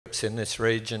in this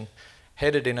region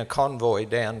headed in a convoy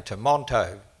down to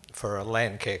Monto for a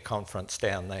land care conference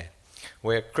down there,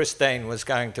 where Christine was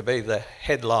going to be the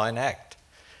headline act.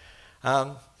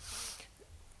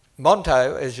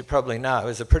 Monto, as you probably know,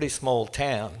 is a pretty small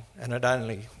town, and it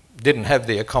only didn't have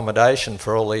the accommodation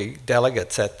for all the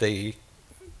delegates at the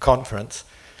conference.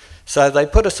 So they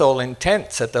put us all in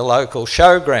tents at the local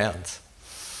showgrounds.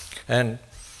 And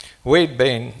we'd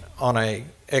been on an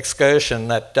excursion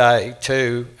that day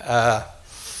to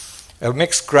a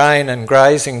mixed grain and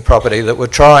grazing property that were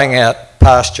trying out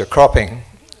pasture cropping,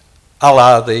 a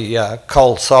la the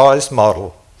coal size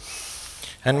model.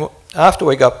 And after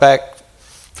we got back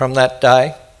from that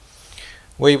day,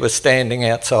 we were standing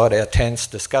outside our tents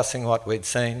discussing what we'd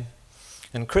seen,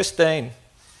 and Christine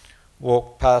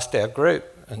walked past our group,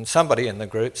 and somebody in the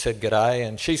group said g'day,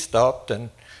 and she stopped, and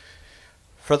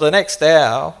for the next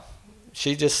hour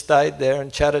she just stayed there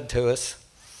and chatted to us,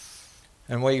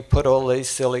 and we put all these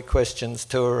silly questions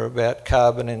to her about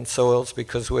carbon in soils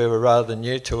because we were rather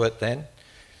new to it then.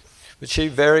 But she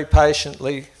very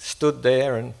patiently stood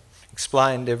there and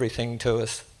explained everything to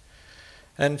us.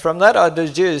 And from that I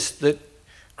deduced that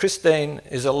Christine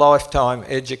is a lifetime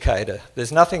educator.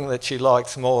 There's nothing that she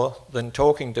likes more than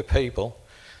talking to people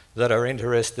that are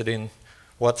interested in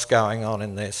what's going on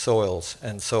in their soils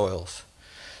and soils.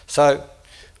 So,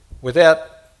 without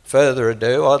further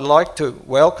ado, I'd like to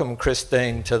welcome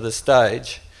Christine to the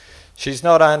stage. She's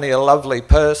not only a lovely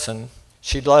person,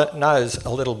 she knows a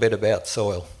little bit about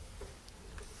soil.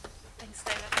 Thanks,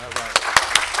 David.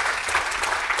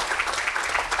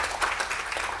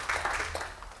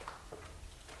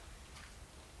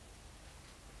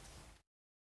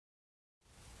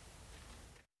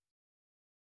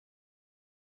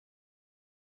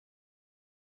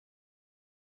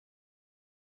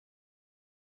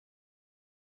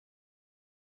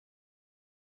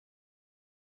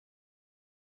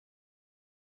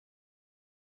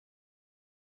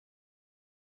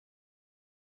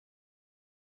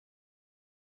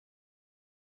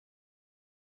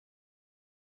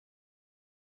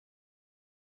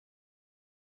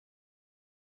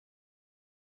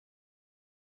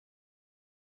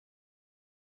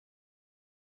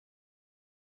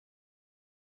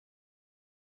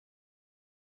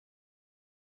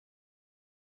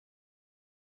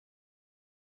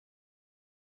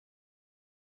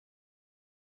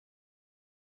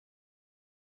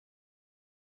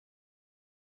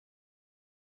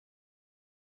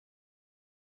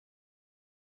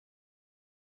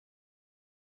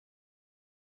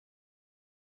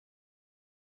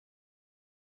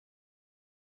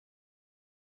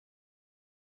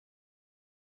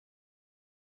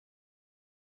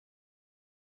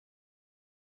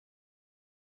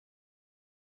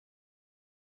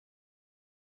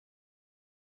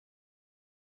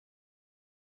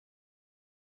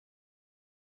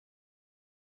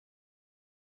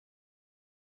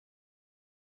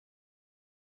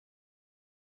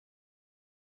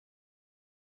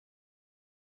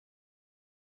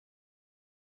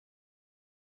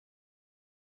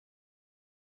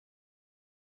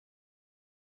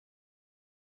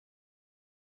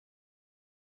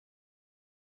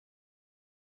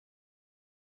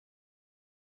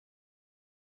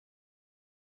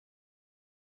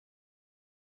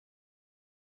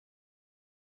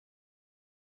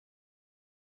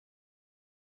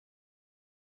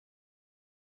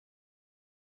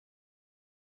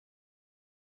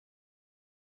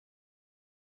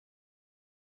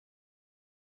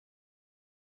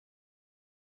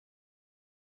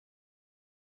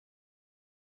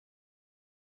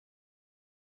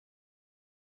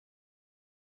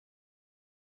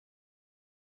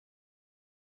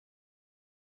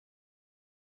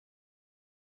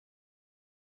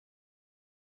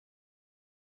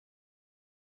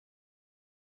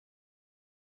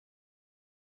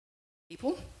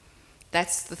 People.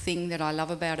 That's the thing that I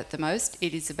love about it the most.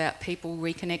 It is about people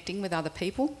reconnecting with other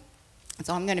people.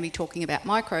 So I'm going to be talking about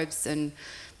microbes and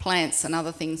plants and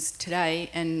other things today,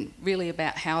 and really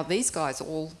about how these guys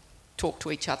all talk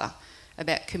to each other,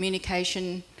 about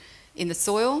communication in the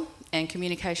soil and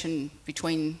communication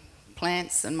between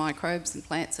plants and microbes and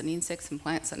plants and insects and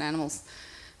plants and animals.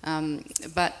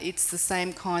 But it's the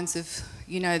same kinds of,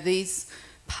 you know, these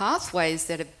pathways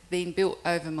that have been built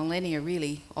over millennia,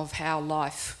 really, of how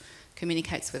life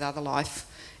communicates with other life.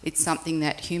 It's something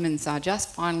that humans are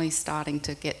just finally starting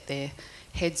to get their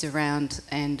heads around,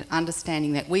 and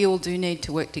understanding that we all do need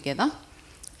to work together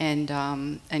and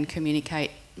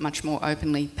communicate much more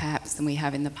openly perhaps than we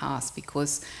have in the past,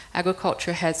 because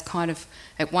agriculture has kind of,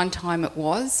 at one time it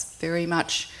was very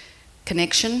much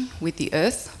connection with the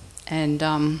earth, and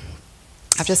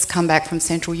I've just come back from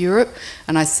Central Europe,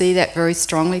 and I see that very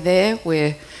strongly there,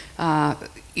 where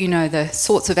you know, the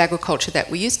sorts of agriculture that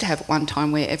we used to have at one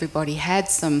time, where everybody had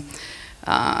some,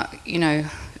 you know,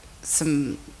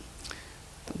 some,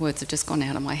 the words have just gone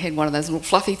out of my head, one of those little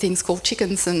fluffy things called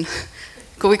chickens, and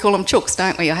we call them chooks,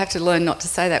 don't we? I have to learn not to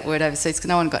say that word overseas because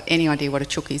no one got any idea what a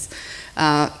chook is.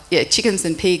 Yeah, chickens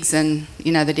and pigs and,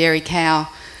 you know, the dairy cow,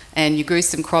 and you grew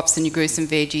some crops and you grew some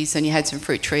veggies and you had some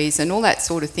fruit trees and all that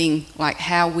sort of thing, like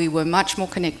how we were much more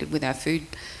connected with our food,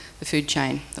 the food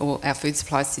chain or our food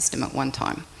supply system at one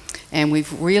time. And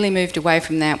we've really moved away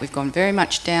from that. We've gone very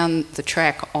much down the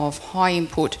track of high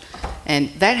input, and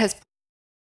that has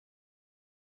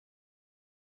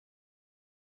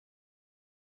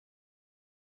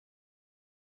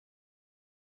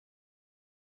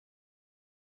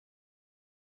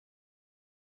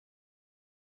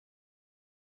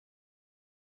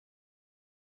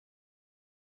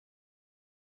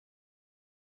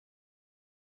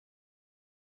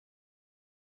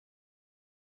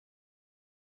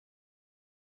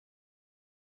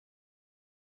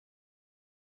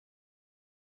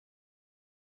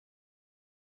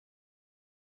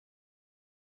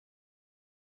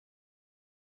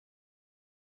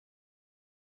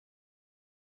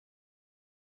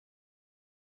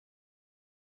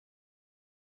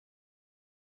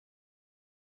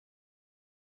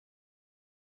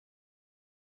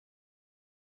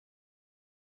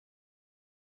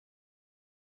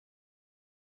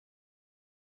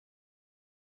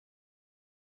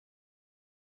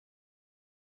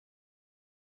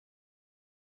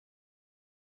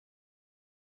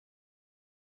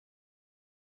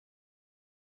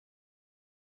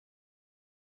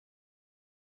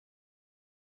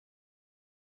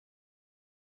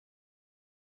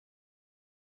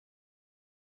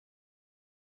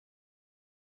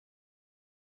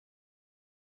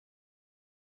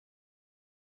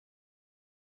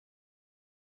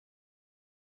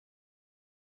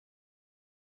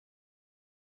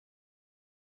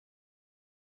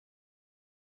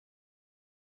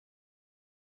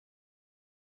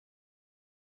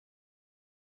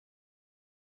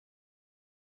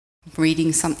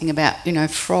reading something about, you know,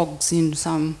 frogs in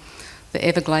the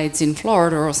Everglades in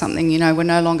Florida or something, you know, we're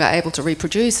no longer able to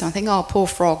reproduce. And I think, oh, poor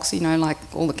frogs, you know, like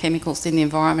all the chemicals in the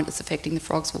environment, it's affecting the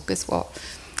frogs. Well, guess what?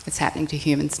 It's happening to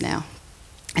humans now.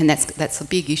 And that's a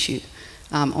big issue,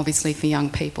 obviously, for young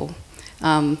people.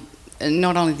 And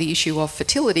not only the issue of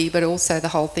fertility, but also the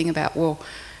whole thing about, well,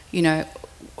 you know,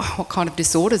 what kind of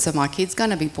disorders are my kids going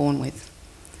to be born with?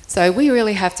 So we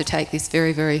really have to take this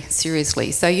very, very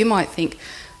seriously. So you might think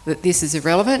that this is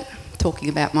irrelevant, talking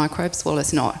about microbes. Well,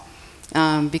 it's not.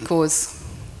 Because,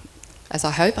 as I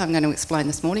hope I'm going to explain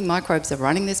this morning, microbes are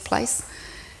running this place,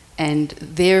 and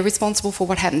they're responsible for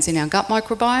what happens in our gut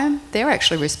microbiome. They're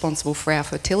actually responsible for our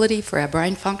fertility, for our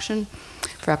brain function,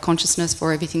 for our consciousness,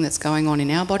 for everything that's going on in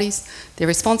our bodies. They're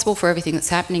responsible for everything that's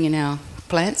happening in our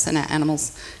plants and our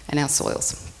animals and our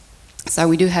soils. So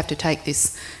we do have to take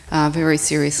this very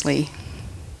seriously,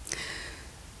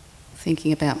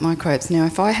 thinking about microbes. Now,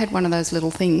 if I had one of those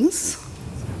little things,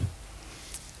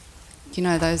 you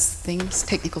know those things,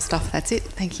 technical stuff, that's it.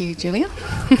 Thank you, Julia.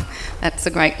 That's a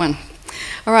great one.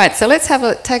 All right, so let's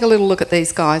take a little look at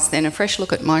these guys then, a fresh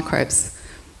look at microbes.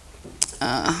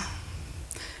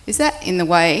 Is that in the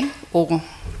way, or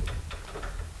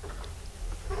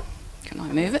can I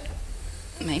move it?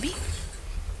 Maybe.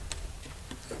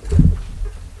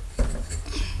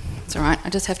 It's all right, I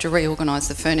just have to reorganise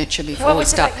the furniture before we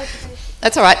start.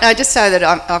 That's all right, no, just so that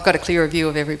I've got a clearer view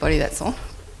of everybody, that's all.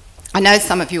 I know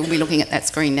some of you will be looking at that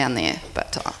screen down there,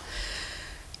 but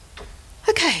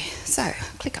okay, so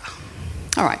clicker.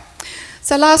 All right.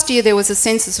 So last year there was a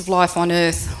census of life on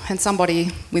Earth, and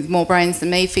somebody with more brains than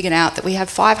me figured out that we have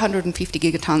 550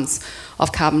 gigatons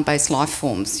of carbon-based life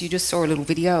forms. You just saw a little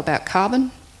video about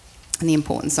carbon and the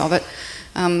importance of it.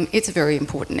 It's a very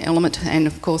important element, and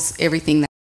of course everything that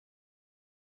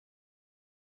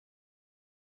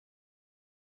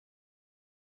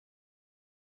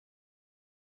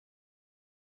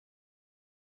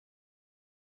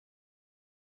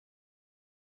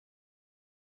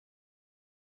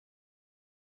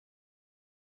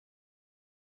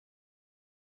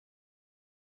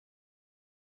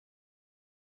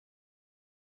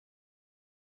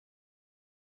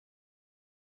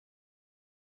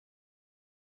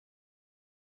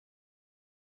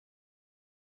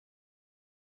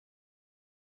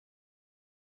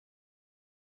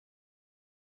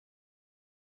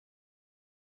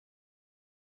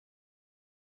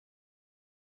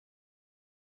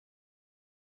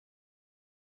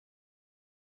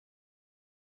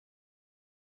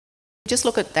just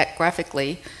look at that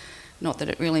graphically, Not that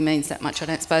it really means that much, I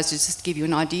don't suppose, it's just to give you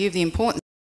an idea of the importance.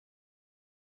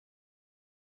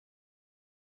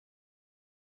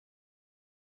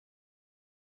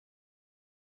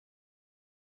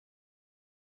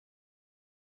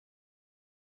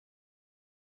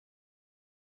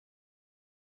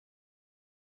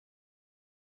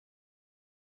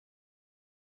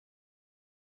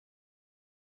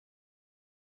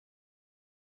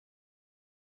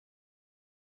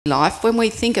 Life, when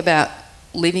we think about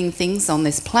living things on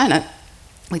this planet,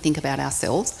 we think about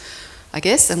ourselves, I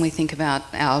guess, and we think about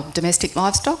our domestic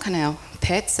livestock and our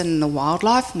pets and the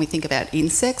wildlife, and we think about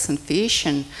insects and fish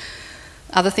and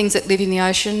other things that live in the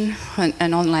ocean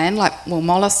and on land, like, well,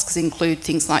 molluscs include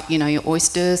things like, you know, your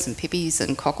oysters and pippies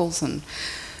and cockles and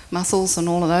mussels and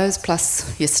all of those,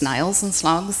 plus your snails and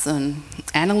slugs, and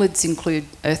annelids include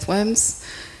earthworms,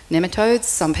 nematodes.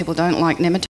 Some people don't like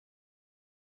nematodes.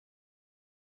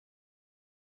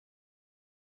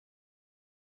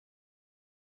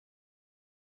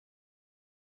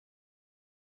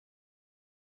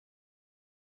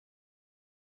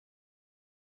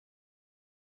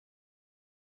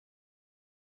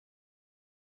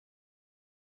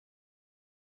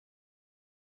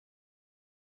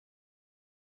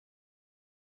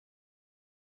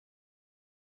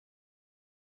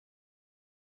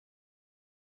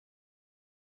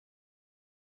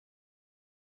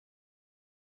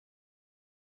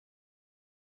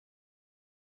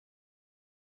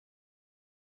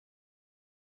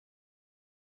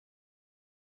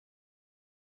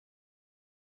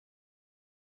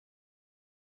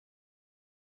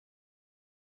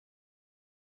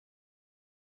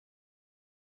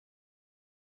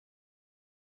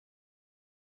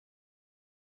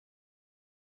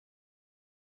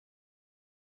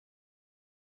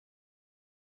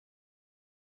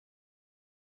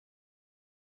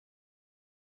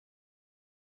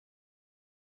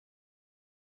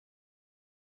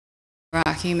 There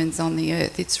are humans on the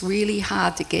earth. It's really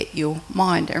hard to get your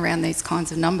mind around these kinds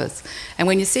of numbers. And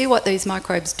when you see what these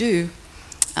microbes do,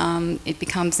 it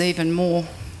becomes even more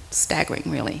staggering,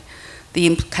 really, the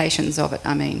implications of it,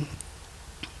 I mean.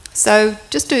 So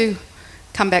just to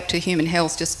come back to human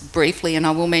health just briefly, and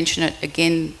I will mention it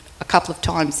again a couple of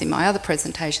times in my other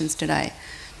presentations today.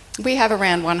 We have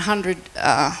around 1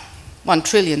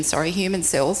 trillion human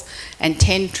cells and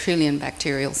 10 trillion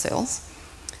bacterial cells.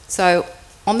 So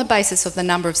on the basis of the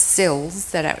number of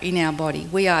cells that are in our body,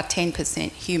 we are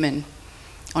 10% human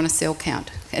on a cell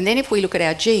count. And then if we look at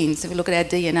our genes, if we look at our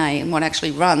DNA and what actually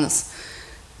runs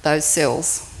those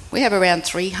cells, we have around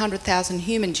 300,000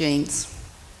 human genes,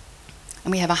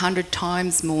 and we have 100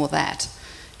 times more that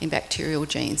in bacterial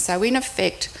genes. So in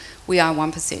effect, we are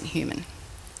 1% human.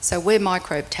 So we're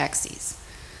microbe taxis.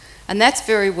 And that's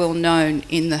very well known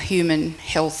in the human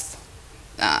health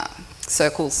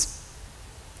circles.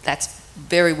 That's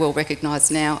very well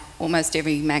recognised now. Almost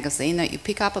every magazine that you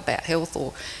pick up about health,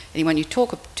 or anyone you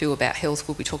talk to about health,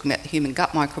 will be talking about the human gut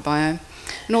microbiome,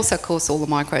 and also, of course, all the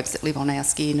microbes that live on our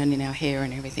skin and in our hair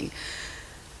and everything.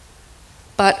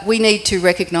 But we need to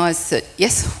recognise that,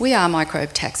 yes, we are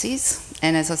microbe taxis,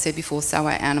 and as I said before, so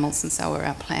are animals and so are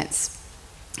our plants.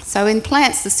 So in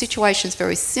plants, the situation is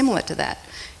very similar to that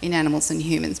in animals and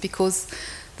humans, because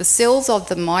the cells of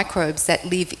the microbes that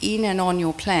live in and on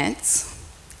your plants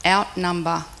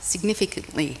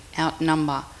significantly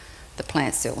outnumber the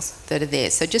plant cells that are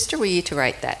there. So just to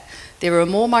reiterate that, there are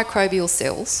more microbial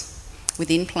cells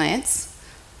within plants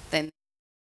than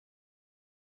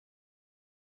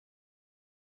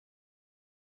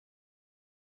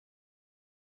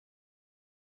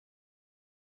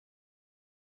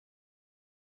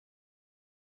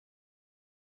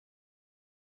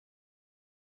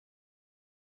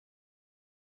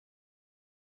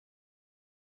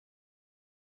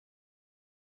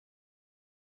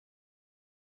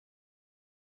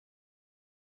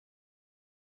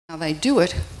how they do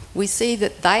it. We see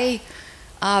that they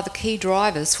are the key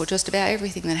drivers for just about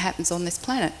everything that happens on this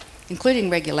planet, including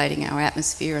regulating our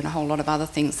atmosphere and a whole lot of other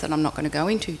things that I'm not going to go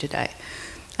into today.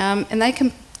 And they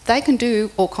can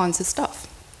do all kinds of stuff.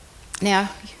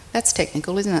 Now, that's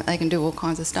technical, isn't it? They can do all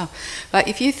kinds of stuff. But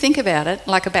if you think about it,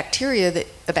 like a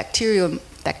bacterium,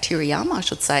 I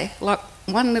should say, like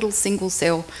one little single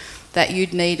cell that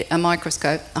you'd need a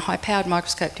microscope, a high-powered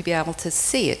microscope, to be able to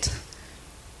see it.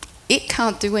 It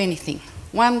can't do anything.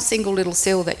 One single little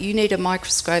cell that you need a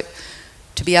microscope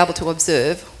to be able to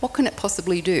observe, what can it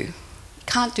possibly do? It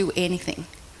can't do anything.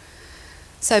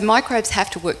 So microbes have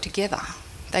to work together.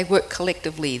 They work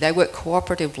collectively, they work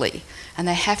cooperatively, and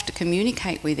they have to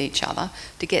communicate with each other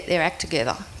to get their act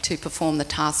together to perform the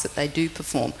tasks that they do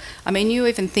perform. I mean, you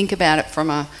even think about it from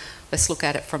a let's look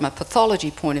at it from a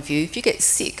pathology point of view. If you get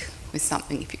sick with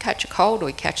something, if you catch a cold or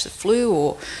you catch the flu,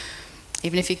 or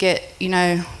even if you get, you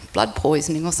know, blood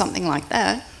poisoning or something like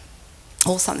that,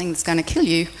 or something that's going to kill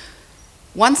you,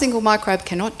 one single microbe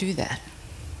cannot do that.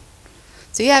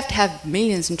 So you have to have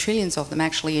millions and trillions of them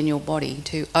actually in your body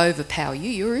to overpower you.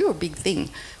 You're a big thing.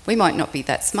 We might not be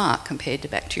that smart compared to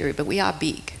bacteria, but we are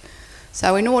big.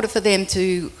 So in order for them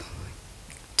to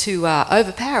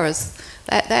overpower us,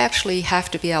 they actually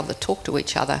have to be able to talk to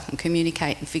each other and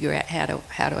communicate and figure out how to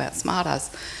outsmart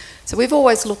us. So we've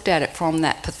always looked at it from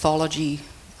that pathology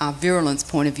virulence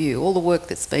point of view. All the work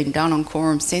that's been done on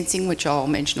quorum sensing, which I'll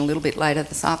mention a little bit later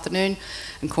this afternoon,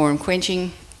 and quorum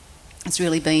quenching, it's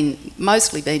really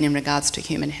mostly been in regards to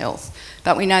human health.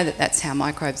 But we know that that's how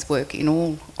microbes work in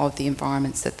all of the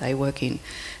environments that they work in.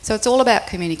 So it's all about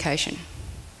communication.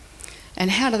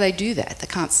 And how do they do that? They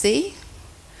can't see,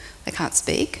 they can't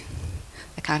speak,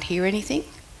 they can't hear anything.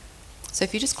 So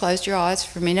if you just closed your eyes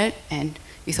for a minute and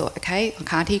you thought, okay, I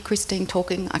can't hear Christine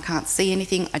talking, I can't see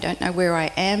anything, I don't know where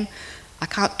I am, I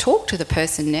can't talk to the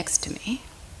person next to me.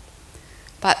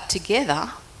 But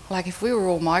together, like if we were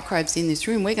all microbes in this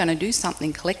room, we're going to do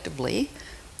something collectively.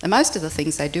 And most of the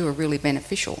things they do are really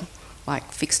beneficial,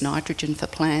 like fix nitrogen for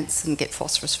plants and get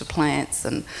phosphorus for plants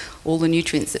and all the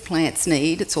nutrients that plants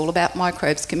need. It's all about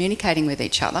microbes communicating with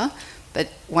each other. But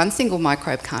one single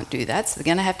microbe can't do that, so they're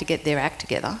going to have to get their act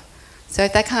together. So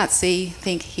if they can't see,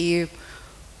 think, hear,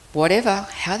 whatever,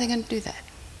 how are they going to do that?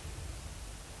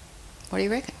 What do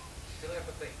you reckon?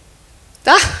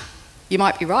 Telepathy. You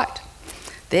might be right.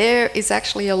 There is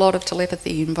actually a lot of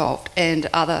telepathy involved, and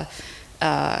other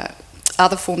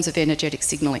forms of energetic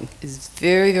signalling is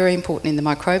very, very important in the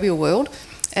microbial world,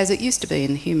 as it used to be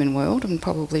in the human world, and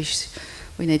probably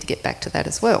we need to get back to that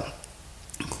as well.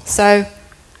 So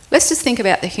let's just think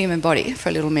about the human body for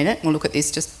a little minute. We'll look at this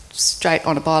just straight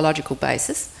on a biological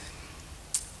basis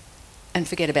and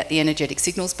forget about the energetic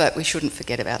signals, but we shouldn't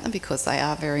forget about them because they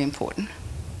are very important.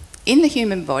 In the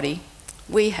human body,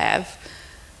 we have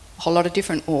a whole lot of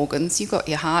different organs. You've got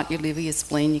your heart, your liver, your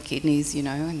spleen, your kidneys, you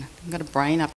know, and you've got a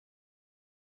brain up.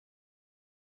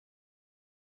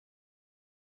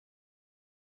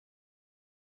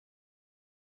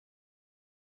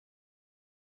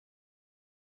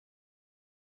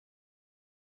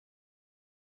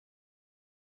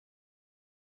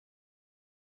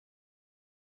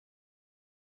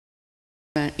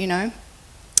 You know,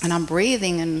 and I'm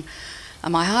breathing and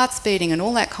my heart's beating and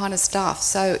all that kind of stuff.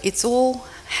 So it's all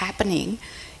happening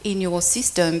in your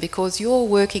system because you're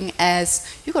working as,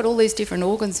 you've got all these different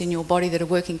organs in your body that are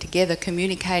working together,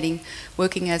 communicating,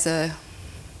 working as a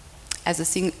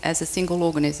single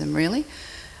organism, really.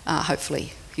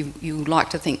 Hopefully, you like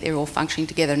to think they're all functioning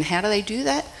together. And how do they do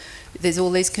that? There's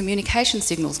all these communication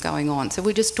signals going on. So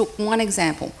we just took one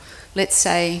example. Let's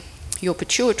say your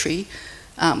pituitary,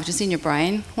 which is in your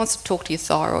brain, wants to talk to your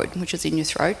thyroid, which is in your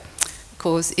throat,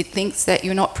 because it thinks that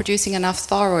you're not producing enough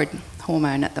thyroid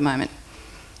hormone at the moment.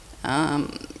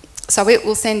 So it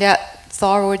will send out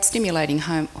thyroid stimulating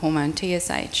hormone,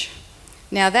 TSH.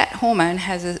 Now that hormone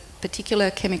has a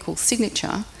particular chemical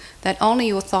signature that only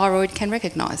your thyroid can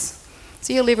recognise.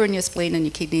 So your liver and your spleen and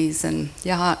your kidneys and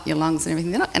your heart, your lungs and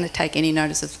everything, they're not going to take any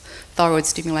notice of thyroid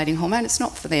stimulating hormone. It's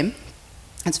not for them.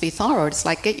 It's for your thyroid. It's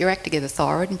like, get your act together,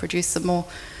 thyroid, and produce some more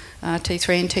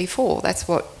T3 and T4.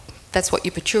 That's what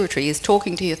your pituitary is,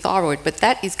 talking to your thyroid. But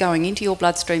that is going into your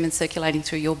bloodstream and circulating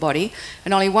through your body,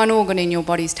 and only one organ in your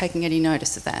body is taking any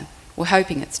notice of that. We're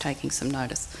hoping it's taking some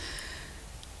notice.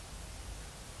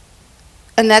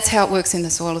 And that's how it works in the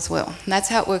soil as well. And that's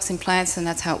how it works in plants, and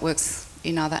that's how it works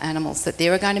in other animals, that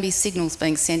there are going to be signals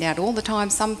being sent out all the time.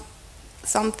 Some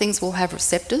things will have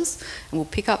receptors and will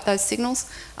pick up those signals.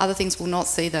 Other things will not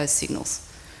see those signals.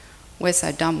 We're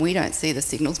so dumb we don't see the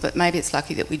signals, but maybe it's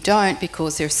lucky that we don't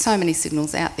because there are so many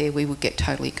signals out there we would get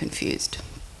totally confused.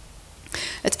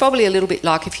 It's probably a little bit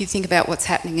like if you think about what's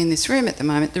happening in this room at the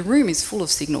moment. The room is full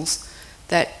of signals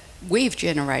that we've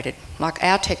generated, like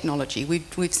our technology.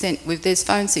 There's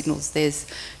phone signals, there's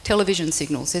television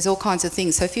signals, there's all kinds of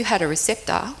things. So if you had a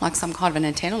receptor, like some kind of an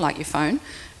antenna, like your phone,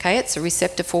 okay, it's a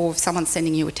receptor for if someone's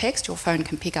sending you a text, your phone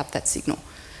can pick up that signal.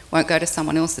 Won't go to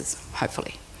someone else's,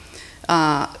 hopefully.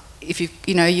 If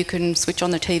you can switch on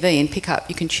the TV and pick up,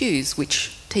 you can choose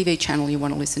which TV channel you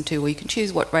want to listen to, or you can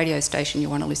choose what radio station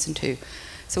you want to listen to.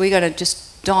 So we've got to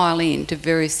just dial in to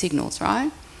various signals,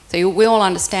 right? So we all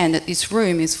understand that this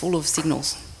room is full of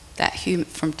signals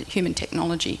from human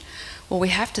technology. Well, we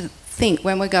have to think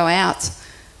when we go out,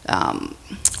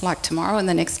 like tomorrow and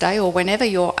the next day, or whenever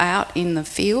you're out in the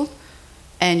field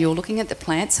and you're looking at the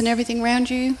plants and everything around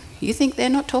you, you think they're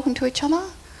not talking to each other?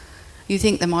 You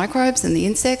think the microbes and the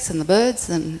insects and the birds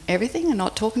and everything are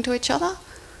not talking to each other?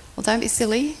 Well, don't be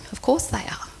silly. Of course they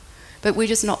are. But we're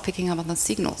just not picking up on the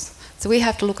signals. So we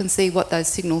have to look and see what those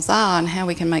signals are and how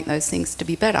we can make those things to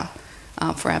be better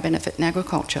for our benefit in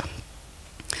agriculture.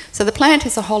 So the plant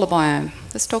is a holobiome.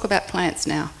 Let's talk about plants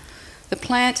now. The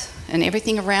plant and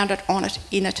everything around it, on it,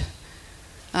 in it,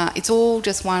 it's all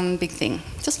just one big thing,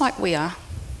 just like we are.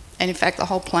 And in fact, the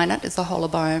whole planet is a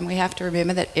holobiome. We have to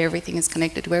remember that everything is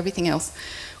connected to everything else.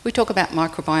 We talk about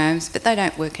microbiomes, but they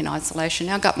don't work in isolation.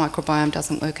 Our gut microbiome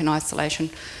doesn't work in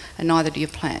isolation, and neither do your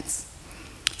plants.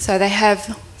 So they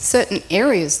have certain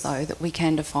areas, though, that we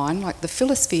can define, like the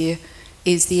phyllosphere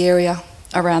is the area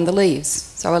around the leaves.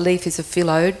 So a leaf is a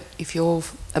phylode. If you're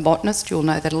a botanist, you'll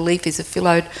know that a leaf is a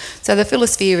phylode. So the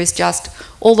phyllosphere is just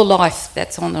all the life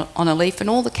that's on a leaf and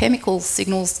all the chemical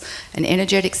signals and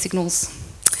energetic signals,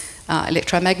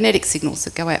 electromagnetic signals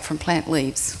that go out from plant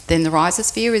leaves. Then the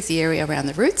rhizosphere is the area around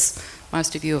the roots.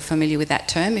 Most of you are familiar with that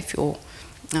term if you're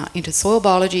into soil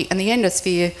biology. And the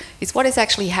endosphere is what is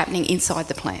actually happening inside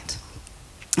the plant.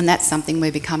 And that's something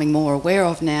we're becoming more aware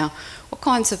of now. What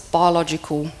kinds of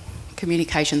biological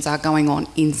communications are going on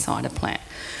inside a plant?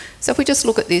 So if we just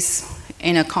look at this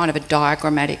in a kind of a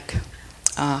diagrammatic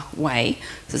way,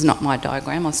 this is not my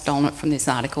diagram, I've stolen it from this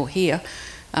article here,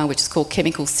 which is called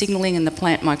Chemical Signalling and the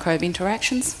Plant Microbe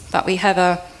Interactions. But we have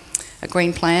a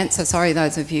green plant, so sorry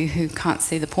those of you who can't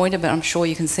see the pointer, but I'm sure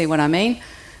you can see what I mean.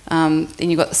 Then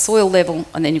you've got the soil level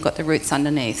and then you've got the roots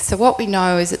underneath. So what we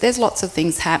know is that there's lots of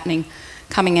things happening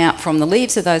coming out from the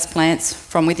leaves of those plants,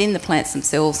 from within the plants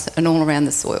themselves and all around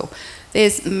the soil.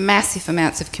 There's massive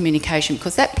amounts of communication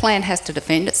because that plant has to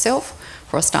defend itself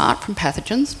for a start from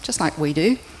pathogens, just like we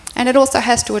do. And it also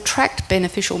has to attract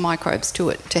beneficial microbes to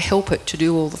it, to help it to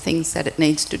do all the things that it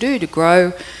needs to do, to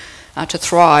grow, to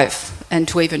thrive, and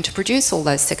to even to produce all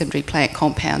those secondary plant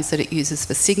compounds that it uses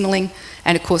for signalling,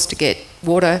 and of course to get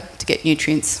water, to get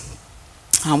nutrients.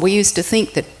 We used to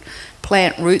think that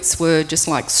plant roots were just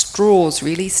like straws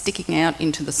really sticking out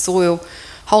into the soil,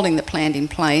 holding the plant in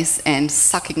place and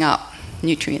sucking up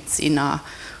nutrients in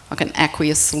like an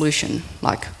aqueous solution,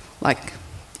 like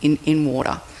in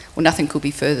water. Well, nothing could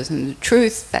be further than the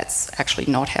truth. That's actually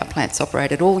not how plants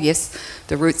operate at all. Yes,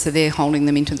 the roots are there holding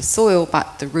them into the soil,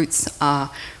 but the roots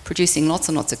are producing lots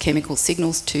and lots of chemical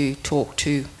signals to talk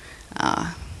to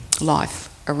life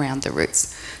around the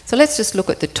roots. So let's just look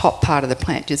at the top part of the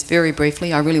plant just very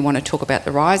briefly. I really want to talk about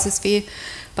the rhizosphere.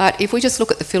 But if we just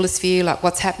look at the phyllosphere, like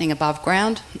what's happening above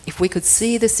ground, if we could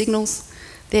see the signals,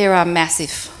 there are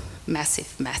massive,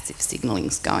 massive, massive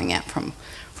signallings going out from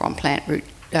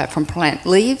plant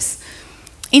leaves.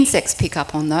 Insects pick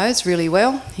up on those really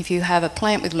well. If you have a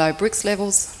plant with low Brix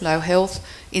levels, low health,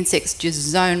 insects just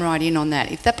zone right in on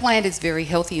that. If that plant is very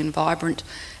healthy and vibrant,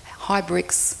 high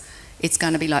Brix, it's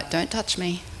going to be like, don't touch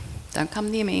me, don't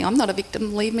come near me, I'm not a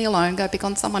victim, leave me alone, go pick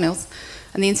on someone else.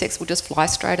 And the insects will just fly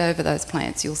straight over those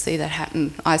plants. You'll see that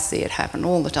happen. I see it happen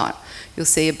all the time. You'll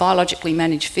see a biologically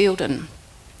managed field and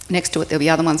next to it there'll be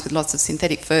other ones with lots of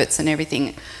synthetic ferts and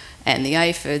everything, and the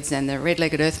aphids and the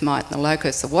red-legged earth mite and the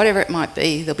locusts or whatever it might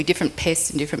be. There'll be different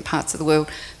pests in different parts of the world.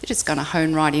 They're just going to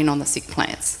hone right in on the sick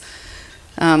plants.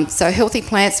 So healthy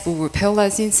plants will repel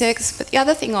those insects. But the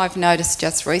other thing I've noticed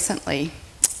just recently,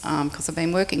 because I've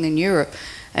been working in Europe,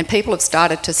 and people have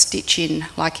started to stitch in,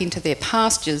 like into their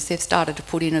pastures, they've started to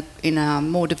put in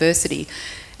more diversity.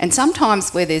 And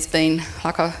sometimes where there's been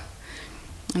like I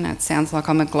know it sounds like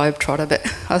I'm a globetrotter,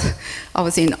 but I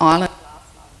was in Ireland.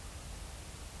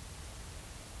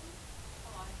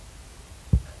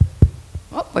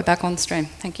 Oh, we're back on stream.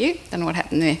 Thank you. Don't know what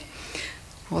happened there.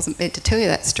 I wasn't meant to tell you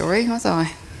that story, was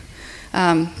I?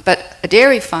 But a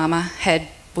dairy farmer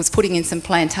was putting in some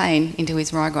plantain into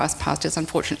his ryegrass pastures.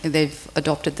 Unfortunately, they've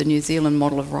adopted the New Zealand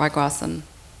model of ryegrass and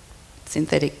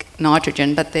synthetic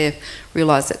nitrogen, but they've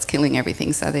realised that's killing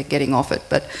everything, so they're getting off it.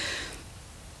 But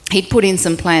he'd put in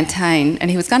some plantain,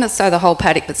 and he was going to sow the whole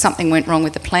paddock, but something went wrong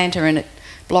with the planter and it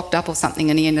blocked up or something,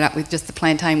 and he ended up with just the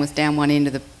plantain was down one end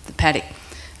of the paddock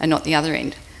and not the other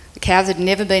end. The cows had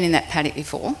never been in that paddock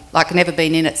before, like never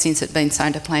been in it since it'd been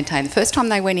sown to plantain. The first time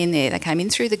they went in there, they came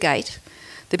in through the gate.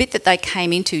 The bit that they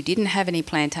came into didn't have any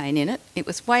plantain in it. It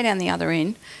was way down the other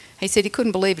end. He said he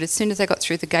couldn't believe it. As soon as they got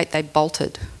through the gate, they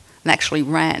bolted and actually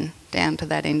ran down to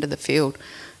that end of the field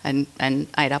and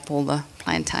ate up all the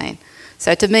plantain.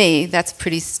 So to me, that's a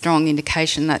pretty strong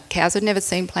indication that cows had never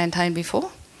seen plantain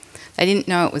before. They didn't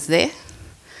know it was there,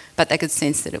 but they could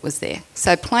sense that it was there.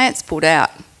 So plants put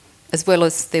out as well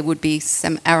as there would be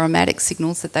some aromatic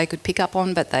signals that they could pick up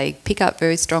on, but they pick up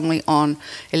very strongly on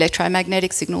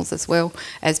electromagnetic signals as well,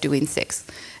 as do insects.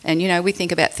 And, you know, we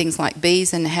think about things like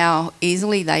bees and how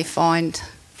easily they find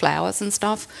flowers and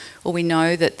stuff. Well, we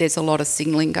know that there's a lot of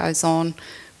signalling goes on.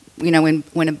 You know,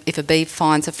 if a bee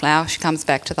finds a flower, she comes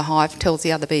back to the hive, tells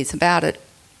the other bees about it.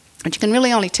 And you can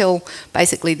really only tell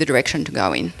basically the direction to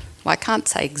go in. Well, I can't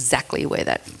say exactly where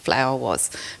that flower was,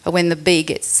 but when the bee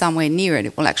gets somewhere near it,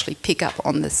 it will actually pick up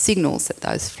on the signals that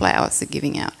those flowers are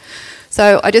giving out.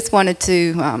 So I just wanted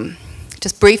to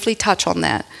just briefly touch on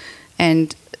that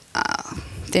and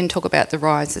then talk about the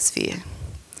rhizosphere.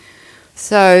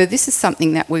 So this is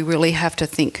something that we really have to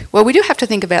think. Well, we do have to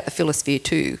think about the phyllosphere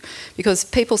too, because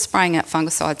people spraying out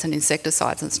fungicides and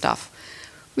insecticides and stuff,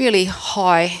 really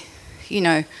high, you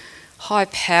know,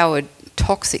 high-powered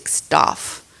toxic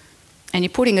stuff, and you're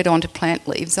putting it onto plant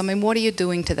leaves. I mean, what are you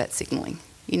doing to that signalling?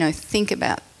 You know, think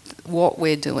about what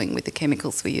we're doing with the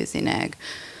chemicals we use in ag,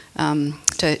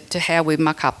 to how we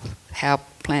muck up how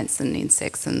plants and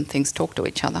insects and things talk to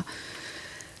each other.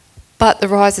 But the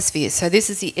rhizosphere, so this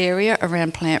is the area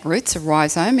around plant roots. A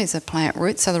rhizome is a plant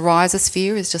root, so the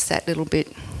rhizosphere is just that little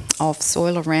bit of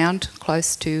soil around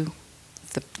close to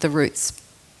the roots.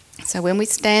 So when we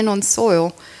stand on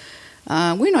soil,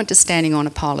 we're not just standing on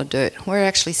a pile of dirt, we're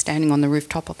actually standing on the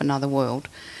rooftop of another world.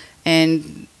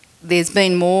 And there's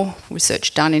been more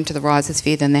research done into the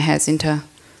rhizosphere than there has into,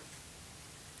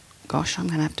 gosh, I'm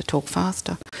going to have to talk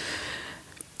faster,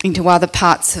 into other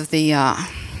parts of the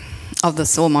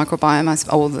soil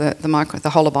microbiome, or the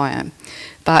holobiome.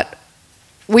 But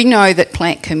we know that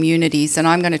plant communities, and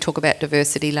I'm going to talk about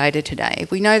diversity later today,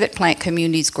 we know that plant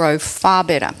communities grow far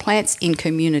better. Plants in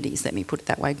communities, let me put it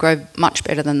that way, grow much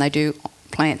better than they do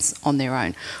plants on their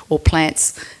own, or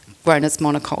plants grown as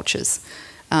monocultures.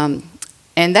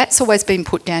 And that's always been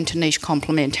put down to niche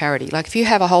complementarity. Like if you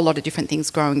have a whole lot of different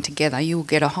things growing together, you will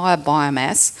get a higher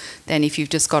biomass than if you've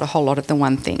just got a whole lot of the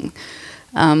one thing.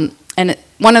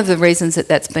 One of the reasons that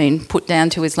that's been put down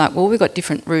to is like, well, we've got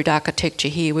different root architecture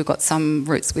here. We've got some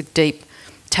roots with deep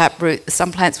taproot,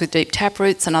 some plants with deep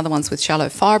taproots and other ones with shallow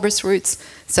fibrous roots.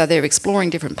 So they're exploring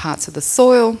different parts of the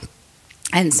soil,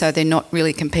 and so they're not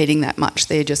really competing that much.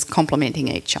 They're just complementing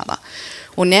each other.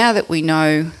 Well, now that we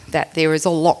know that there is a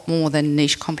lot more than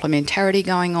niche complementarity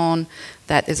going on,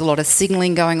 that there's a lot of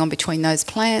signalling going on between those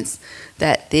plants,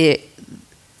 that it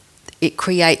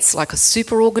creates like a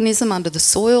superorganism under the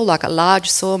soil, like a large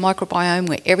soil microbiome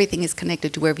where everything is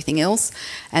connected to everything else.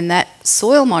 And that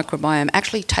soil microbiome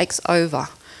actually takes over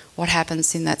what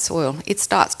happens in that soil. It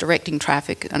starts directing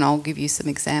traffic, and I'll give you some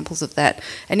examples of that.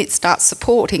 And it starts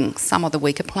supporting some of the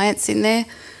weaker plants in there,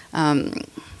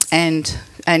 and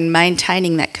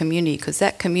maintaining that community, because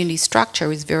that community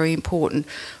structure is very important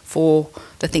for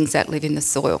the things that live in the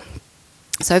soil.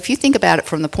 So if you think about it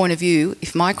from the point of view,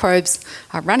 if microbes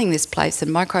are running this place,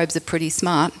 and microbes are pretty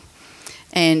smart,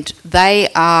 and they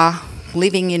are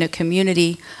living in a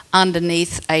community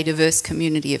underneath a diverse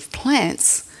community of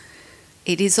plants,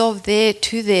 it is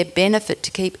to their benefit to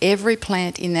keep every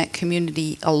plant in that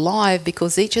community alive,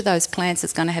 because each of those plants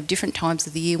is going to have different times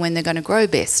of the year when they're going to grow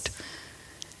best.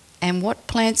 And what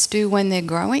plants do when they're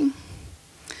growing?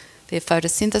 They're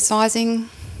photosynthesizing,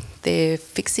 they're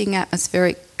fixing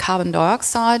atmospheric carbon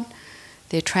dioxide,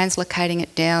 they're translocating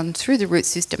it down through the root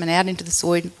system and out into the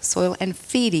soil and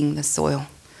feeding the soil.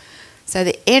 So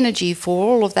the energy for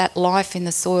all of that life in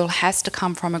the soil has to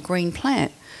come from a green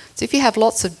plant. So if you have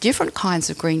lots of different kinds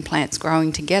of green plants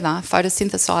growing together,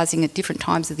 photosynthesizing at different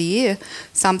times of the year,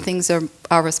 some things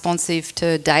are responsive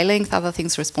to day length, other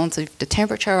things responsive to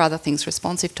temperature, other things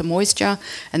responsive to moisture,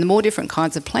 and the more different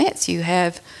kinds of plants you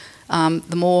have,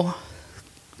 the more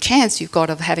chance you've got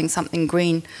of having something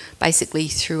green basically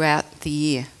throughout the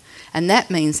year. And that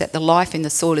means that the life in the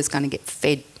soil is going to get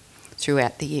fed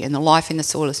throughout the year. And the life in the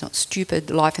soil is not stupid.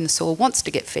 The life in the soil wants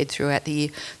to get fed throughout the year.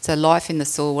 So life in the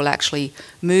soil will actually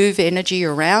move energy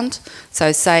around.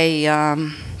 So say, I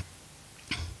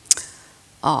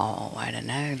don't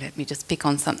know, let me just pick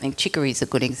on something. Chicory is a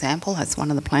good example. That's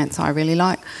one of the plants I really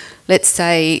like. Let's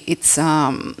say it's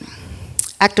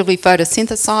actively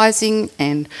photosynthesizing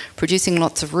and producing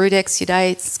lots of root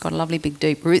exudates. It's got a lovely big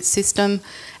deep root system,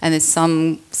 and there's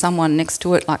someone next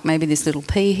to it, like maybe this little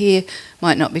pea here,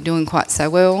 might not be doing quite so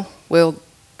well. Well,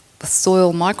 the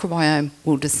soil microbiome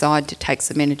will decide to take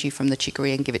some energy from the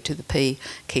chicory and give it to the pea,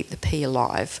 keep the pea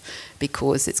alive,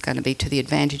 because it's going to be to the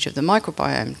advantage of the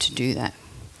microbiome to do that.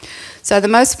 So the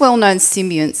most well-known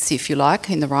symbionts, if you like,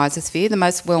 in the rhizosphere, the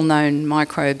most well-known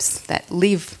microbes that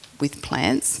live with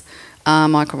plants are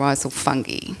mycorrhizal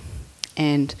fungi.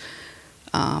 And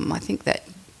I think that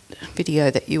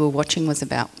video that you were watching was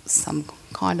about some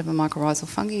kind of a mycorrhizal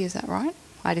fungi, is that right?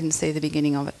 I didn't see the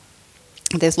beginning of it.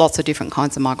 There's lots of different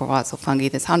kinds of mycorrhizal fungi,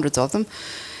 there's hundreds of them,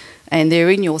 and they're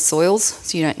in your soils,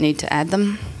 so you don't need to add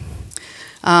them.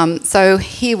 So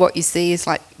here what you see is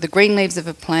like the green leaves of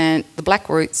a plant, the black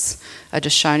roots are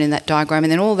just shown in that diagram,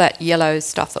 and then all that yellow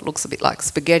stuff that looks a bit like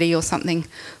spaghetti or something,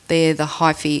 they're the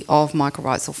hyphae of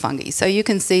mycorrhizal fungi. So you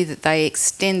can see that they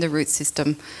extend the root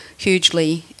system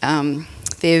hugely.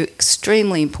 They're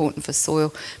extremely important for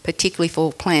soil, particularly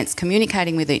for plants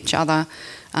communicating with each other,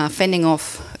 fending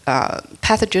off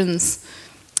pathogens,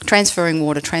 transferring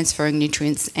water, transferring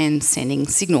nutrients, and sending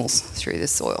signals through the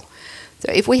soil.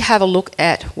 So if we have a look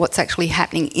at what's actually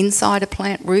happening inside a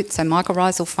plant root, so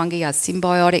mycorrhizal fungi are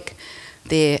symbiotic,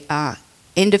 they're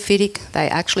endophytic, they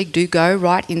actually do go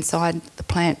right inside the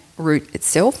plant root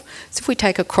itself. So if we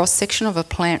take a cross-section of a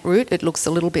plant root, it looks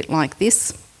a little bit like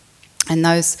this, and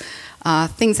those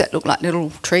things that look like little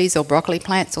trees or broccoli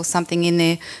plants or something in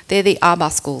there, they're the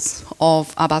arbuscles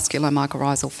of arbuscular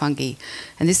mycorrhizal fungi.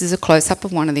 And this is a close-up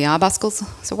of one of the arbuscles.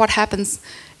 So what happens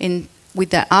with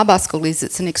that arbuscle is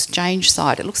it's an exchange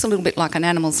site. It looks a little bit like an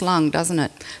animal's lung, doesn't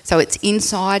it? So it's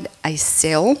inside a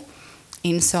cell,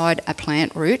 inside a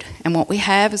plant root, and what we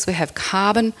have is we have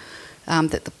carbon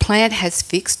that the plant has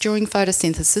fixed during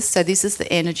photosynthesis. So this is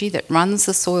the energy that runs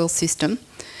the soil system.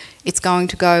 It's going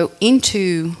to go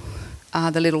into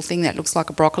the little thing that looks like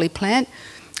a broccoli plant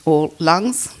or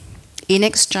lungs in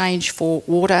exchange for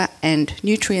water and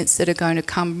nutrients that are going to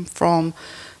come from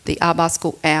the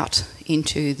arbuscle out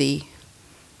into the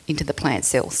plant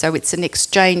cell. So it's an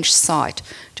exchange site,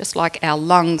 just like our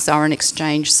lungs are an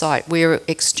exchange site. We're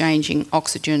exchanging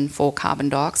oxygen for carbon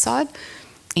dioxide.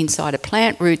 Inside a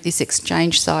plant root, this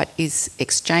exchange site is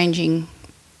exchanging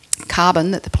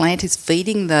carbon that the plant is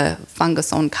feeding the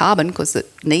fungus on carbon because it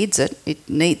needs it.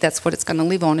 That's what it's going to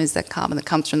live on, is that carbon that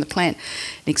comes from the plant.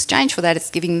 In exchange for that, it's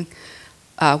giving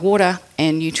water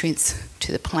and nutrients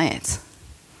to the plants.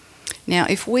 Now,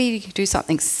 if we do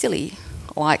something silly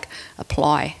like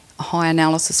apply a high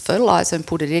analysis fertiliser and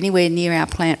put it anywhere near our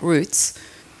plant roots,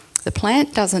 the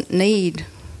plant doesn't need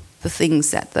the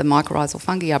things that the mycorrhizal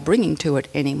fungi are bringing to it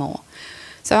anymore.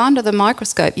 So under the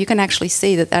microscope, you can actually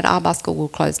see that that arbuscle will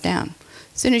close down.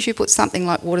 As soon as you put something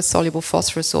like water-soluble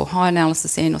phosphorus or high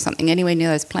analysis N or something anywhere near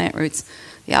those plant roots,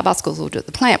 the arbuscles will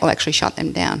the plant will actually shut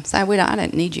them down. Say, I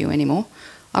don't need you anymore.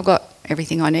 I've got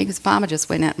everything I need, because the farmer just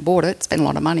went out and bought it, spent a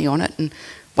lot of money on it, and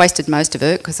wasted most of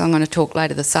it, because I'm going to talk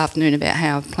later this afternoon about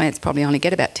how plants probably only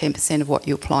get about 10% of what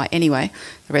you apply anyway.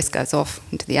 The rest goes off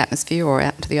into the atmosphere or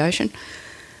out into the ocean.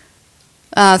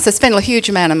 So spent a huge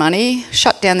amount of money,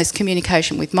 shut down this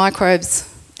communication with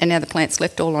microbes, and now the plant's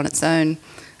left all on its own,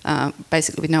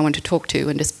 basically with no one to talk to,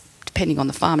 and just depending on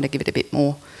the farmer to give it a bit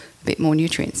more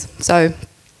nutrients. So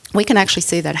we can actually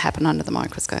see that happen under the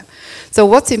microscope. So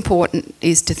what's important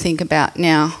is to think about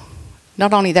now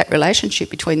not only that relationship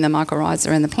between the mycorrhiza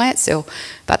and the plant cell,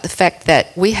 but the fact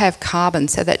that we have carbon.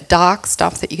 So that dark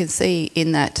stuff that you can see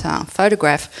in that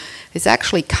photograph is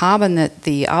actually carbon that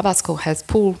the arbuscle has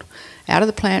pulled out of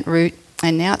the plant root,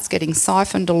 and now it's getting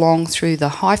siphoned along through the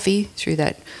hyphae, through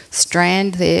that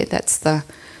strand there. That's the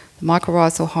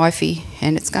mycorrhizal hyphae,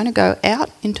 and it's going to go out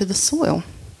into the soil,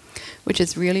 which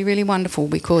is really, really wonderful,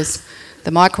 because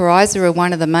the mycorrhiza are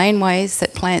one of the main ways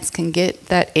that plants can get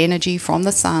that energy from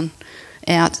the sun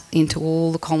out into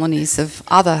all the colonies of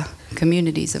other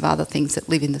communities of other things that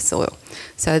live in the soil.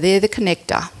 So they're the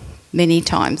connector. Many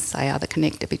times they are the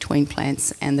connector between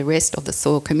plants and the rest of the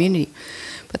soil community.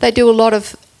 But they do a lot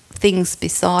of things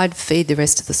beside feed the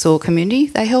rest of the soil community.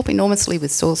 They help enormously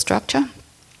with soil structure.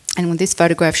 And when this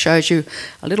photograph shows you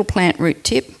a little plant root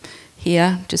tip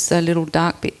here, just a little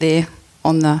dark bit there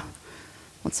on the,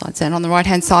 what side's that, on the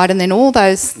right-hand side, and then all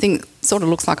those things, sort of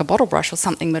looks like a bottle brush or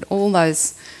something, but all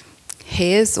those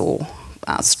hairs or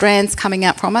strands coming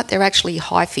out from it, they're actually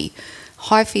hyphae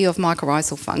of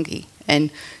mycorrhizal fungi.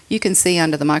 And you can see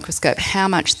under the microscope how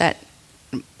much that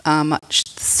much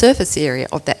surface area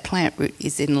of that plant root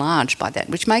is enlarged by that,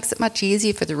 which makes it much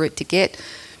easier for the root to get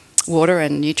water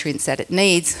and nutrients that it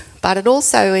needs, but it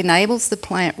also enables the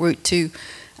plant root to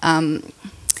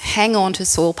hang on to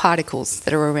soil particles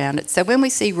that are around it. So when we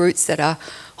see roots that are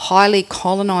highly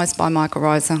colonised by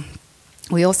mycorrhiza,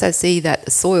 we also see that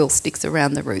the soil sticks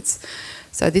around the roots.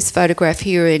 So this photograph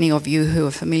here, any of you who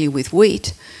are familiar with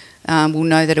wheat will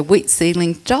know that a wheat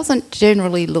seedling doesn't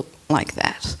generally look like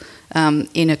that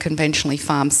in a conventionally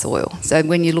farmed soil. So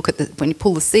when you look at when you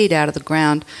pull the seed out of the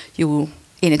ground, you will,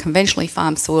 in a conventionally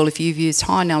farmed soil, if you've used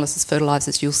high analysis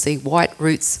fertilisers, you'll see white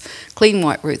roots, clean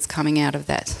white roots coming out of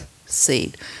that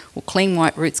seed. Well, clean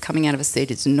white roots coming out of a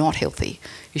seed is not healthy.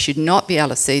 You should not be able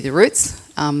to see the roots.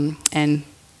 And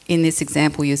in this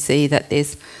example, you see that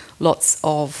there's lots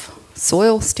of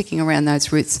soil sticking around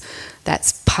those roots.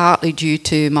 That's partly due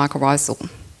to mycorrhizal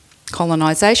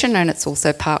colonisation, and it's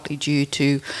also partly due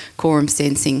to quorum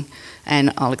sensing,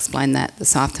 and I'll explain that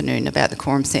this afternoon about the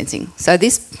quorum sensing. So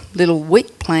this little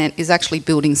wheat plant is actually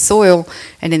building soil,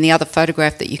 and in the other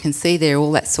photograph that you can see there,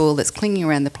 all that soil that's clinging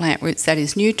around the plant roots, that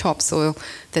is new topsoil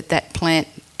that plant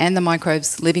and the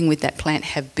microbes living with that plant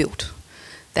have built.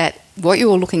 That what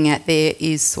you're looking at there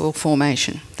is soil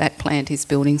formation. That plant is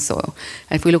building soil.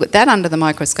 And if we look at that under the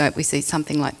microscope, we see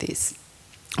something like this.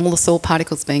 All the soil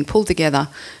particles being pulled together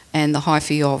and the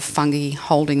hyphae of fungi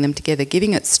holding them together,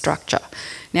 giving it structure.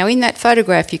 Now in that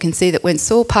photograph you can see that when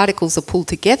soil particles are pulled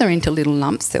together into little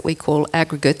lumps that we call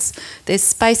aggregates, there's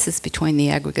spaces between the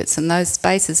aggregates, and those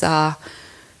spaces are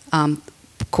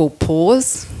called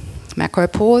pores,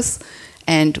 macropores.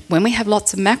 And when we have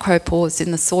lots of macropores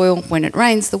in the soil, when it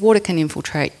rains, the water can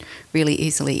infiltrate really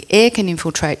easily. Air can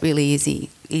infiltrate really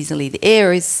easily. The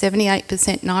air is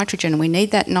 78% nitrogen, and we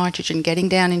need that nitrogen getting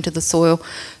down into the soil,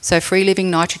 so free-living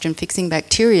nitrogen-fixing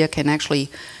bacteria can actually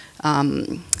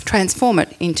transform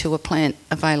it into a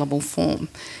plant-available form.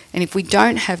 And if we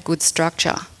don't have good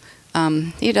structure,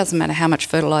 it doesn't matter how much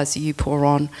fertiliser you pour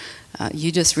on,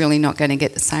 you're just really not going to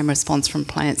get the same response from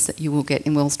plants that you will get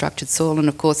in well-structured soil. And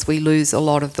of course we lose a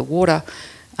lot of the water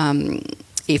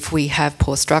if we have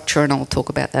poor structure, and I'll talk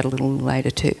about that a little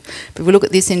later too. But if we look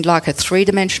at this in like a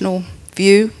three-dimensional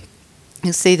view,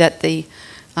 you'll see that the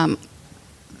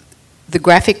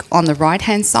graphic on the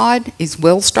right-hand side is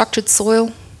well-structured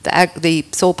soil. The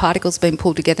soil particles being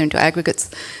pulled together into aggregates,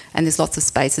 and there's lots of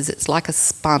spaces. It's like a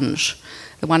sponge.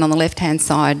 The one on the left-hand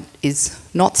side is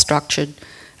not structured.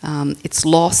 It's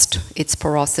lost its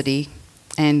porosity,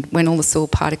 and when all the soil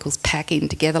particles pack in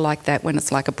together like that, when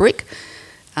it's like a brick,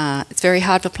 it's very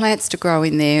hard for plants to grow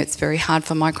in there, it's very hard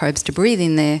for microbes to breathe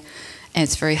in there, and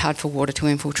it's very hard for water to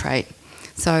infiltrate.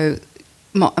 So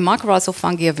mycorrhizal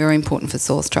fungi are very important for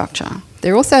soil structure.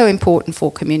 They're also important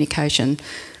for communication.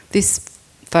 This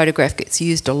photograph gets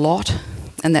used a lot,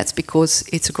 and that's because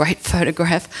it's a great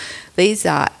photograph. These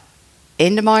are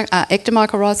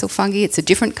ectomycorrhizal fungi. It's a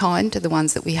different kind to the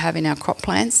ones that we have in our crop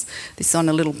plants. This is on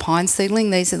a little pine seedling.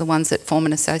 These are the ones that form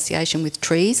an association with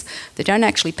trees. They don't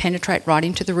actually penetrate right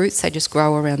into the roots, they just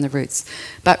grow around the roots.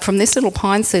 But from this little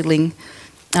pine seedling,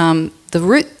 the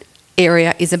root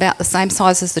area is about the same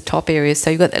size as the top area. So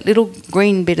you've got that little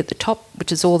green bit at the top,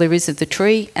 which is all there is of the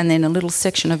tree, and then a little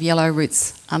section of yellow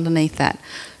roots underneath that.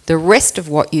 The rest of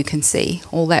what you can see,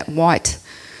 all that white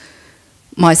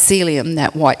mycelium,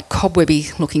 that white cobwebby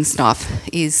looking stuff,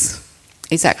 is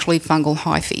actually fungal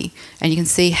hyphae, and you can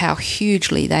see how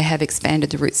hugely they have expanded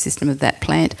the root system of that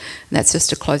plant, and that's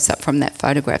just a close-up from that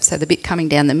photograph. So the bit coming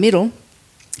down the middle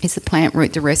is the plant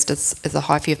root, the rest is a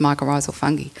hyphae of mycorrhizal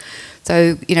fungi.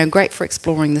 So, you know, great for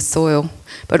exploring the soil,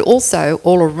 but also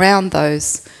all around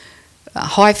those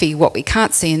hyphae, what we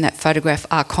can't see in that photograph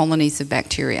are colonies of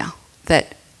bacteria.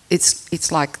 That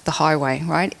it's like the highway,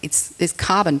 right? There's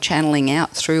carbon channeling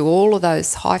out through all of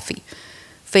those hyphae,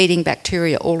 feeding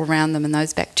bacteria all around them, and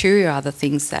those bacteria are the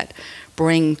things that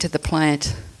bring to the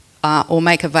plant or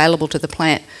make available to the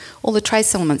plant all the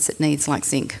trace elements it needs, like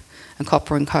zinc and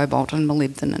copper and cobalt and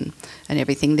molybdenum and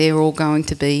everything. They're all going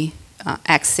to be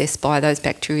accessed by those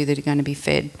bacteria that are going to be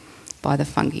fed by the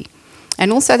fungi.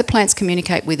 And also the plants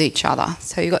communicate with each other.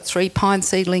 So you've got 3 pine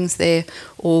seedlings there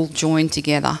all joined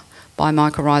together by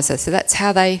mycorrhiza. So that's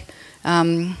how they,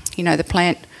 you know, the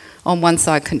plant on one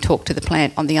side can talk to the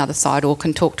plant on the other side, or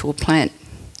can talk to a plant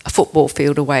a football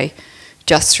field away,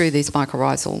 just through these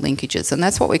mycorrhizal linkages. And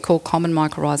that's what we call common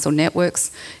mycorrhizal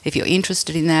networks. If you're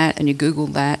interested in that and you Google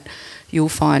that, you'll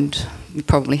find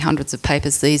probably hundreds of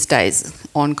papers these days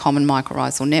on common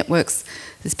mycorrhizal networks.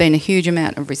 There's been a huge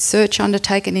amount of research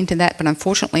undertaken into that, but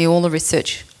unfortunately all the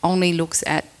research only looks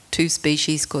at 2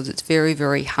 species, because it's very,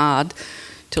 very hard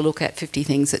to look at 50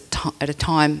 things at a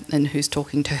time and who's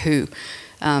talking to who.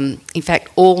 In fact,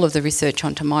 all of the research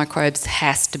onto microbes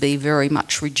has to be very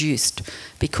much reduced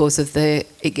because of it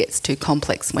gets too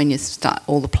complex when you start,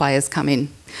 all the players come in.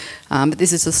 But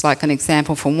this is just like an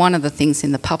example from one of the things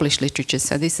in the published literature.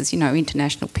 So this is, you know,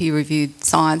 international peer-reviewed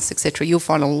science, etc. You'll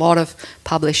find a lot of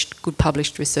good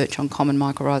published research on common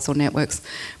mycorrhizal networks.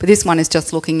 But this one is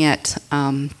just looking at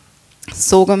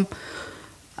sorghum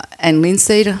and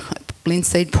linseed.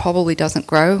 Linseed probably doesn't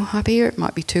grow up here. It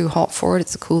might be too hot for it.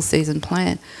 It's a cool season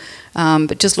plant.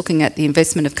 But just looking at the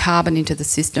investment of carbon into the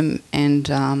system and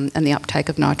the uptake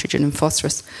of nitrogen and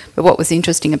phosphorus. But what was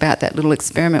interesting about that little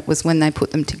experiment was when they put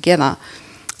them together,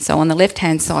 So on the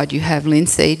left-hand side, you have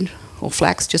linseed or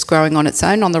flax just growing on its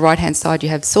own. On the right-hand side, you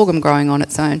have sorghum growing on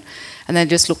its own. And then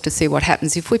just look to see what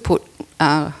happens. If we put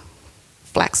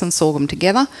flax and sorghum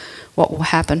together, what will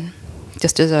happen?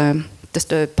 Just a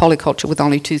polyculture with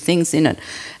only two things in it.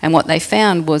 And what they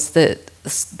found was that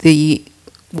the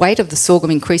weight of the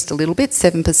sorghum increased a little bit,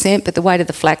 7%, but the weight of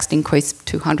the flax increased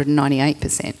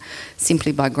 298%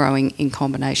 simply by growing in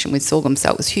combination with sorghum.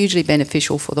 So it was hugely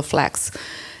beneficial for the flax.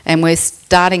 And we're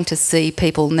starting to see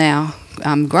people now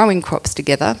growing crops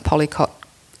together,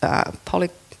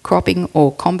 polycropping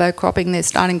or combo cropping, they're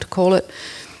starting to call it.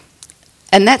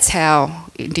 And that's how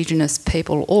Indigenous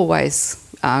people always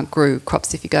grew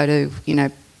crops. If you go to,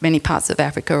 many parts of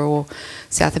Africa or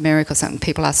South America or something,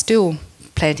 people are still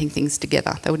planting things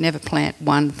together. They would never plant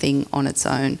one thing on its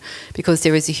own because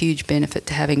there is a huge benefit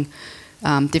to having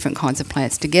different kinds of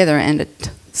plants together, and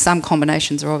some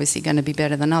combinations are obviously going to be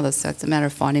better than others, so it's a matter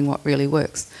of finding what really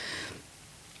works.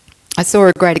 I saw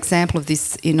a great example of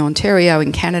this in Ontario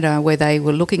in Canada where they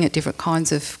were looking at different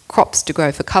kinds of crops to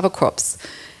grow for cover crops,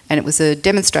 and it was a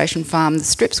demonstration farm. The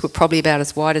strips were probably about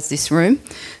as wide as this room.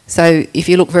 So if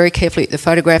you look very carefully at the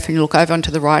photograph and you look over onto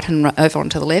the right and over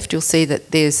onto the left, you'll see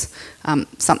that there's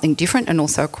something different, and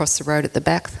also across the road at the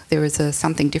back there is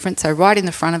something different. So right in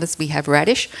the front of us we have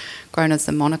radish, grown as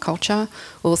a monoculture,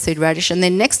 oilseed radish, and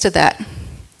then next to that,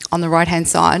 on the right hand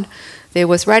side, there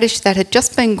was radish that had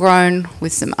just been grown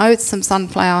with some oats, some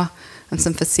sunflower, and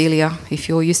some phacelia. If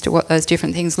you're used to what those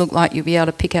different things look like, you'll be able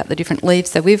to pick out the different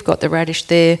leaves. So we've got the radish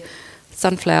there,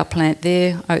 sunflower plant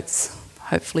there, oats,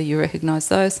 hopefully you recognise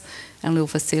those, and a little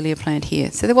phacelia plant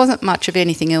here. So there wasn't much of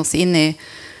anything else in there.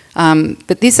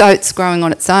 But this oats growing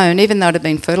on its own, even though it had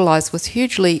been fertilised, was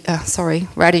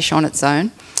radish on its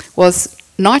own, was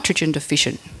nitrogen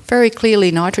deficient, very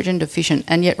clearly nitrogen deficient,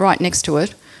 and yet right next to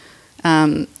it,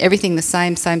 everything the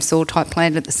same soil type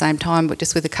planted at the same time, but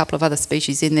just with a couple of other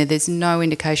species in there, there's no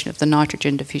indication of the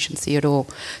nitrogen deficiency at all.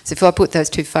 So if I put those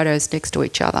two photos next to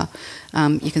each other,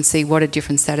 you can see what a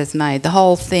difference that has made. The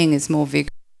whole thing is more vigorous.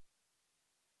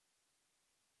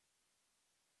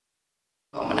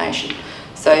 Combination.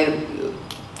 So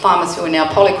farmers who are now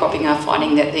polycropping are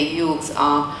finding that their yields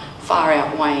are far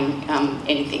outweighing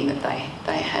anything that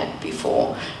they had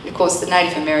before. And of course, the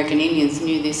Native American Indians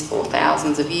knew this for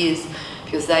thousands of years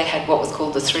because they had what was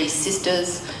called the three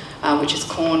sisters, which is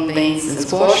corn, beans and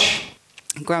squash,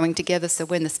 growing together. So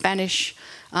when the Spanish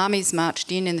armies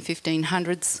marched in the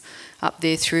 1500s up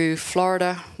there through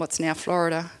Florida, what's now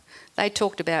Florida, they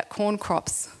talked about corn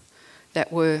crops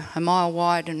that were a mile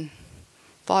wide and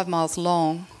 5 miles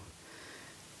long.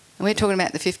 And we're talking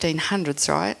about the 1500s,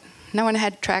 right? No one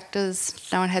had tractors,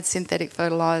 no one had synthetic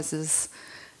fertilisers.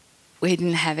 We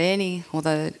didn't have any, or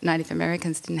the Native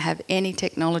Americans didn't have any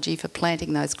technology for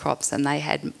planting those crops, and they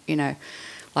had, in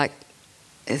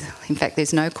fact,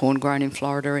 there's no corn grown in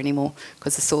Florida anymore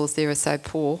because the soils there are so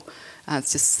poor.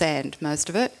 It's just sand, most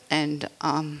of it. And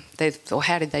how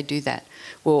did they do that?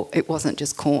 Well, it wasn't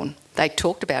just corn. They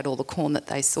talked about all the corn that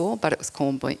they saw, but it was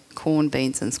corn,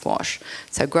 beans and squash.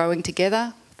 So growing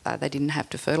together, they didn't have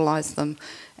to fertilise them,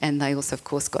 and they also, of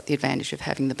course, got the advantage of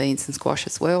having the beans and squash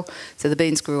as well. So the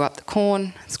beans grew up the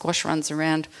corn, squash runs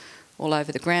around all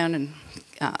over the ground, and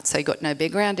so you got no bare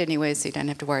ground anywhere, so you don't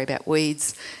have to worry about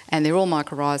weeds. And they're all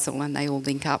mycorrhizal, and they all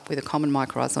link up with a common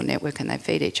mycorrhizal network, and they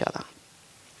feed each other.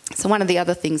 So one of the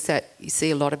other things that you see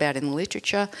a lot about in the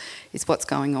literature is what's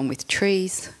going on with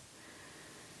trees.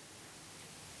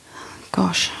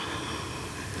 Gosh.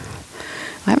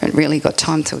 I haven't really got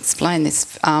time to explain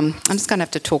this. I'm just going to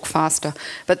have to talk faster.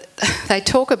 But they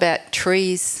talk about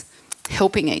trees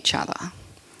helping each other.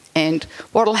 And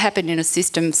what will happen in a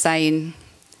system, say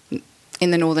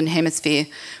in the Northern Hemisphere,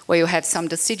 where you'll have some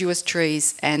deciduous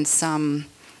trees and some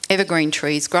evergreen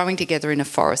trees growing together in a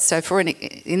forest. So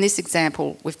in this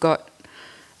example, we've got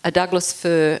a Douglas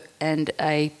fir and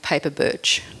a paper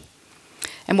birch.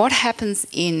 And what happens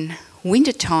in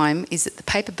wintertime is that the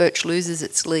paper birch loses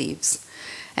its leaves.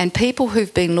 And people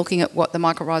who've been looking at what the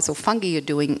mycorrhizal fungi are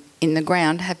doing in the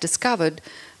ground have discovered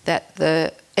that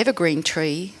the evergreen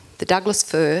tree, the Douglas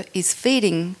fir, is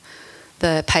feeding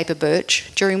the paper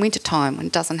birch during winter time when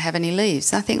it doesn't have any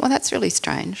leaves. And I think, well, that's really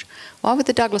strange. Why would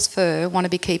the Douglas fir want to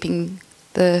be keeping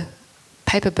the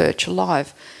paper birch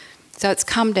alive? So it's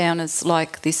come down as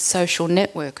like this social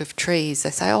network of trees.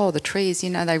 They say, oh, the trees,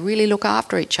 they really look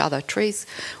after each other. Trees,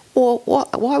 or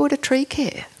why would a tree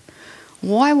care?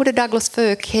 Why would a Douglas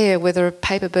fir care whether a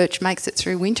paper birch makes it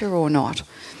through winter or not?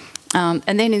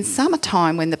 And then in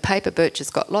summertime, when the paper birch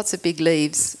has got lots of big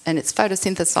leaves and it's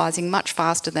photosynthesising much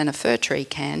faster than a fir tree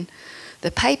can, the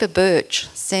paper birch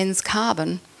sends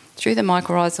carbon through the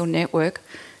mycorrhizal network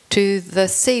to the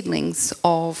seedlings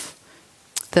of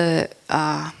the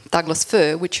Douglas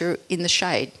fir, which are in the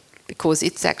shade, because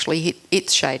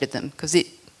it's shaded them, because it,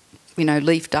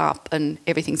 leafed up and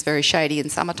everything's very shady in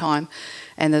summertime,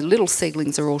 and the little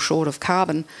seedlings are all short of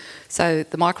carbon. So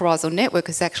the mycorrhizal network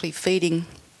is actually feeding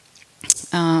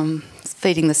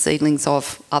the seedlings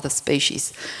of other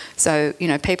species. So,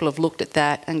 people have looked at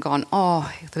that and gone,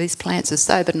 oh, these plants are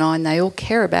so benign, they all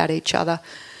care about each other.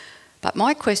 But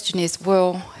my question is,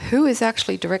 well, who is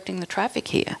actually directing the traffic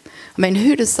here? I mean,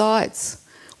 who decides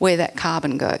where that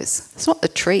carbon goes? It's not the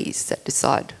trees that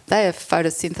decide. They are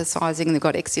photosynthesising, they've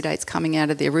got exudates coming out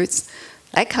of their roots.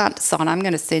 They can't decide, I'm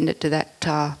going to send it to that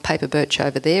paper birch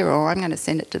over there, or I'm going to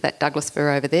send it to that Douglas fir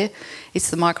over there.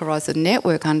 It's the mycorrhizal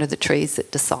network under the trees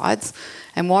that decides.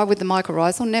 And why would the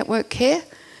mycorrhizal network care?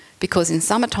 Because in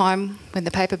summertime, when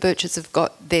the paper birches have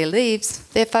got their leaves,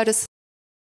 they're photosynthesising